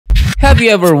Have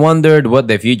you ever wondered what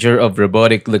the future of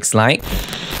robotic looks like?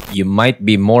 You might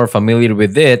be more familiar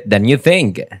with it than you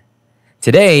think.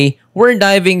 Today, we're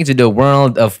diving into the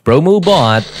world of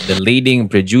Promobot, the leading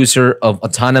producer of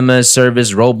autonomous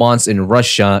service robots in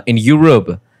Russia and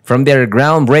Europe. From their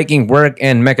groundbreaking work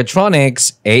in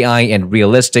mechatronics, AI, and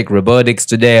realistic robotics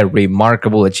to their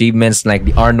remarkable achievements like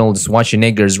the Arnold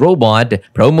Schwarzenegger's robot,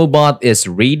 Promobot is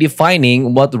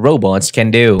redefining what robots can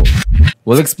do.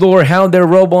 We'll explore how their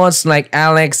robots like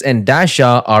Alex and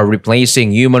Dasha are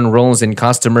replacing human roles in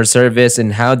customer service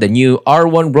and how the new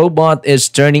R1 robot is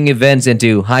turning events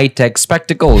into high-tech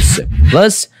spectacles.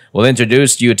 Plus, we'll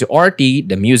introduce you to Artie,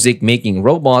 the music-making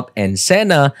robot, and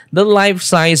Senna, the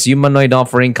life-size humanoid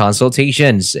offering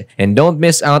consultations. And don't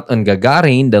miss out on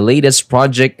Gagarin, the latest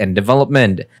project and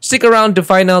development. Stick around to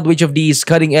find out which of these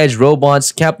cutting-edge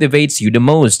robots captivates you the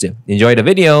most. Enjoy the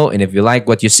video, and if you like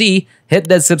what you see, hit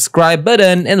that subscribe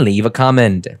button and leave a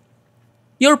comment.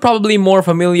 You're probably more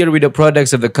familiar with the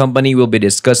products of the company we'll be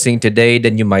discussing today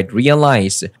than you might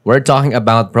realize. We're talking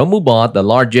about Promobot, the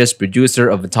largest producer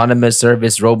of autonomous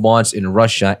service robots in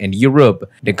Russia and Europe.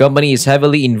 The company is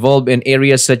heavily involved in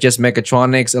areas such as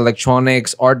mechatronics,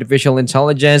 electronics, artificial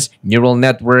intelligence, neural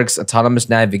networks, autonomous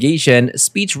navigation,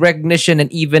 speech recognition,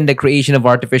 and even the creation of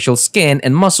artificial skin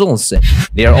and muscles.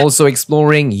 They are also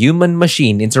exploring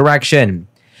human-machine interaction.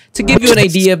 To give you an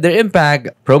idea of their impact,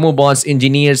 Promobot's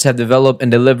engineers have developed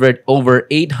and delivered over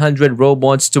 800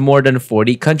 robots to more than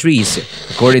 40 countries.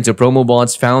 According to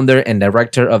Promobot's founder and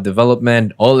director of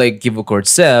development, Oleg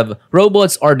Kivokortsev,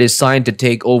 robots are designed to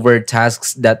take over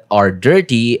tasks that are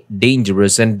dirty,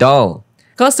 dangerous, and dull.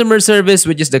 Customer service,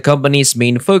 which is the company's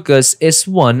main focus, is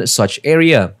one such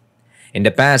area. In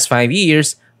the past 5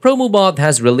 years, Promobot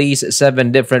has released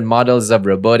 7 different models of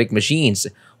robotic machines.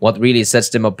 What really sets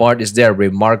them apart is their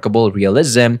remarkable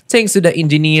realism thanks to the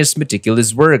engineers'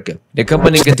 meticulous work. The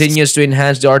company continues to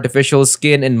enhance the artificial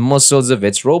skin and muscles of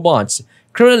its robots.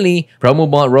 Currently,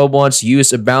 Promobot robots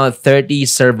use about 30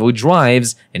 servo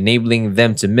drives, enabling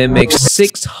them to mimic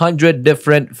 600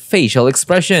 different facial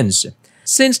expressions.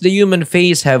 Since the human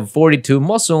face have 42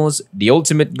 muscles, the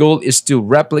ultimate goal is to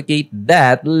replicate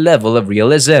that level of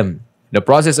realism. The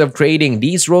process of creating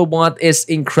these robots is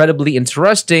incredibly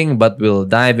interesting, but we'll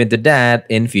dive into that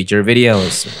in future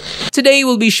videos. Today,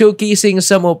 we'll be showcasing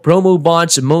some of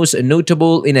Promobot's most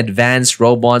notable and advanced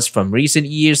robots from recent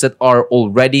years that are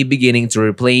already beginning to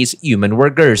replace human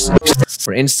workers.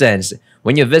 For instance,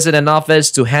 when you visit an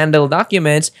office to handle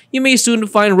documents, you may soon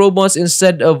find robots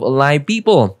instead of live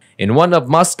people. In one of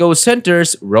Moscow's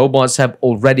centers, robots have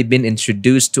already been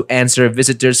introduced to answer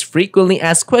visitors' frequently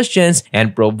asked questions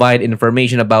and provide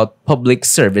information about public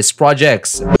service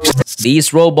projects.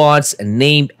 These robots,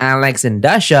 named Alex and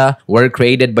Dasha, were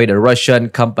created by the Russian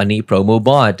company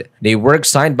Promobot. They work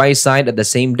side by side at the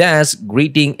same desk,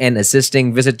 greeting and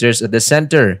assisting visitors at the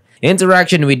center.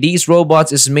 Interaction with these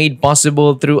robots is made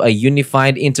possible through a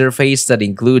unified interface that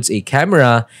includes a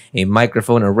camera, a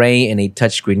microphone array, and a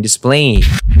touchscreen display.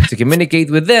 To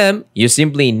communicate with them, you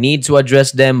simply need to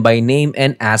address them by name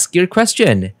and ask your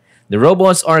question. The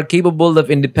robots are capable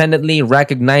of independently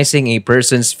recognizing a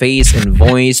person's face and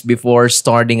voice before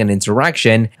starting an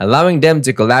interaction, allowing them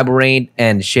to collaborate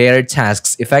and share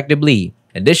tasks effectively.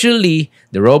 Additionally,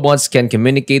 the robots can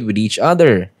communicate with each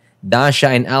other. Dasha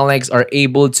and Alex are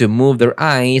able to move their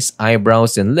eyes,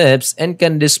 eyebrows, and lips and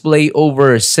can display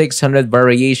over 600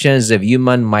 variations of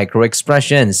human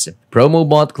microexpressions.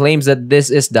 Promobot claims that this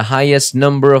is the highest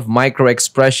number of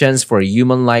microexpressions for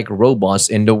human-like robots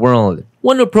in the world.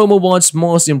 One of Promobot's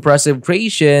most impressive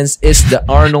creations is the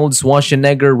Arnold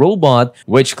Schwarzenegger robot,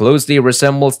 which closely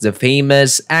resembles the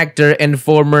famous actor and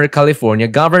former California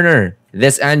governor.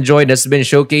 This android has been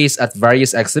showcased at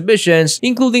various exhibitions,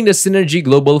 including the Synergy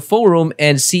Global Forum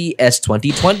and CES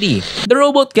 2020. The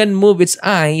robot can move its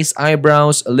eyes,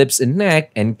 eyebrows, lips, and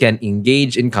neck, and can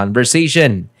engage in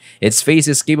conversation. Its face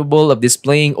is capable of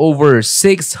displaying over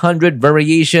 600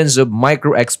 variations of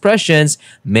micro-expressions,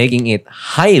 making it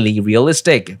highly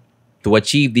realistic. To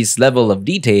achieve this level of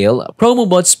detail,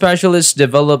 Promobot specialists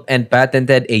developed and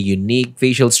patented a unique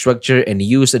facial structure and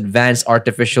used advanced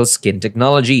artificial skin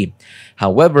technology.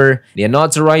 However, the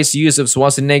unauthorized use of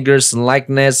Schwarzenegger's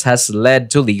likeness has led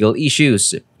to legal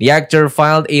issues. The actor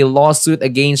filed a lawsuit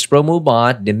against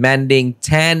Promobot demanding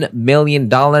 $10 million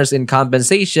in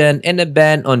compensation and a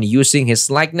ban on using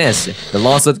his likeness. The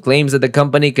lawsuit claims that the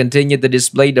company continued to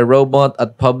display the robot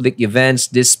at public events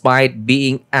despite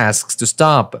being asked to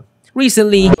stop.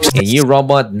 Recently, a new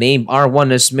robot named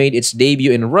R1 has made its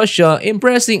debut in Russia,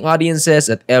 impressing audiences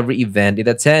at every event it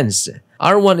attends.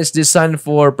 R1 is designed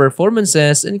for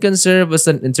performances and can serve as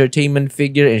an entertainment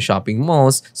figure in shopping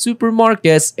malls,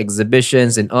 supermarkets,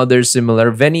 exhibitions, and other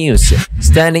similar venues.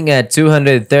 Standing at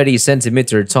 230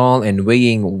 centimeters tall and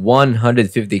weighing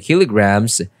 150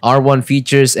 kilograms, R1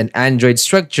 features an android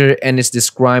structure and is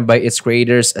described by its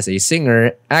creators as a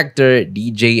singer, actor,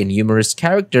 DJ, and humorous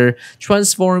character,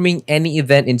 transforming any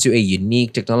event into a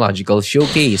unique technological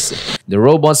showcase. The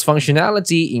robot's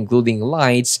functionality, including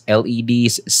lights,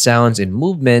 LEDs, sounds, and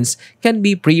movements, can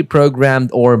be pre-programmed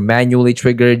or manually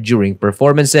triggered during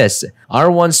performances.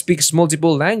 R1 speaks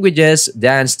multiple languages,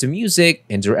 dances to music,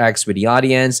 interacts with the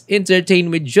audience, entertains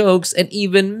with jokes, and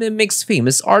even mimics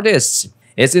famous artists.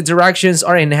 Its interactions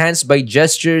are enhanced by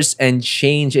gestures and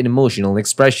change in emotional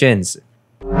expressions.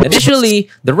 Additionally,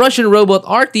 the Russian robot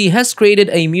RT has created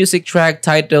a music track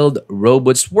titled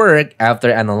Robot's Work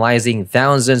after analyzing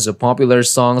thousands of popular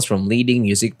songs from leading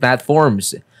music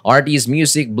platforms. RT's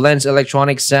music blends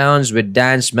electronic sounds with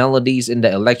dance melodies in the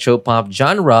electropop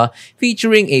genre,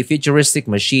 featuring a futuristic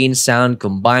machine sound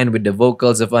combined with the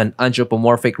vocals of an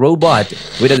anthropomorphic robot.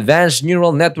 With advanced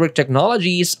neural network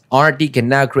technologies, RT can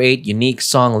now create unique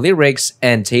song lyrics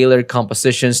and tailor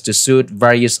compositions to suit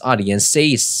various audience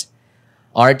tastes.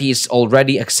 RT is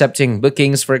already accepting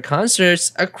bookings for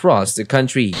concerts across the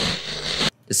country.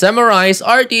 To summarize,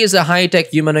 RT is a high-tech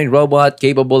humanoid robot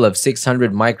capable of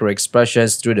 600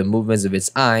 micro-expressions through the movements of its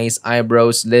eyes,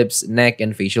 eyebrows, lips, neck,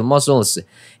 and facial muscles.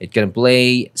 It can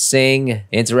play, sing,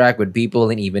 interact with people,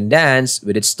 and even dance,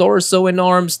 with its torso and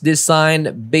arms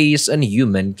designed based on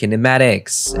human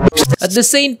kinematics. At the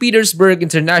St. Petersburg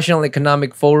International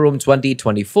Economic Forum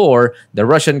 2024, the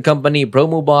Russian company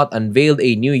Promobot unveiled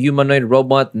a new humanoid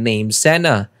robot named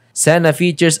Senna. Senna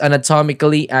features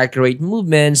anatomically accurate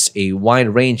movements, a wide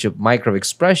range of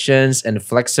micro-expressions, and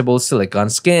flexible silicone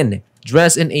skin.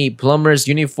 Dressed in a plumber's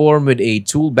uniform with a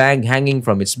tool bag hanging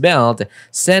from its belt,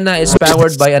 Senna is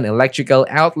powered by an electrical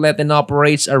outlet and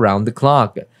operates around the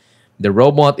clock. The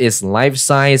robot is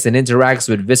life-size and interacts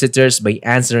with visitors by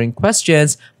answering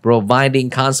questions, providing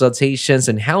consultations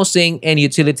on housing and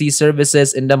utility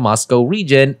services in the Moscow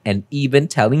region, and even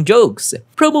telling jokes.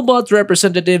 Promobot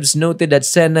representatives noted that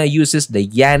Senna uses the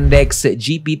Yandex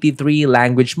GPT-3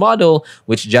 language model,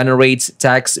 which generates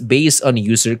text based on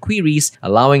user queries,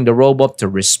 allowing the robot to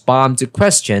respond to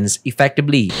questions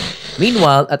effectively.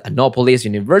 Meanwhile, at Annapolis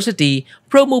University,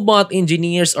 Promobot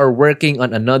engineers are working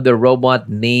on another robot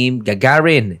named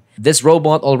Gagarin. This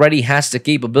robot already has the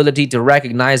capability to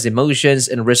recognize emotions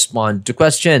and respond to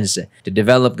questions. To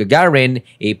develop Gagarin,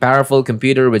 a powerful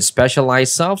computer with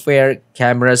specialized software,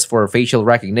 cameras for facial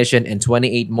recognition, and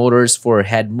 28 motors for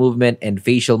head movement and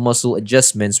facial muscle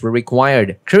adjustments were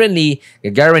required. Currently,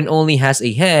 Gagarin only has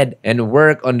a head, and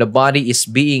work on the body is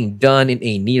being done in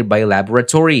a nearby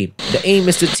laboratory. The aim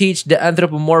is to teach the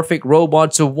anthropomorphic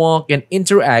robot to walk and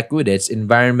interact with its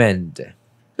environment.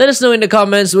 Let us know in the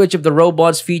comments which of the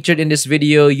robots featured in this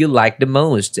video you like the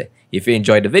most. If you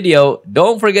enjoyed the video,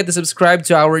 don't forget to subscribe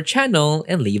to our channel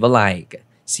and leave a like.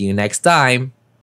 See you next time!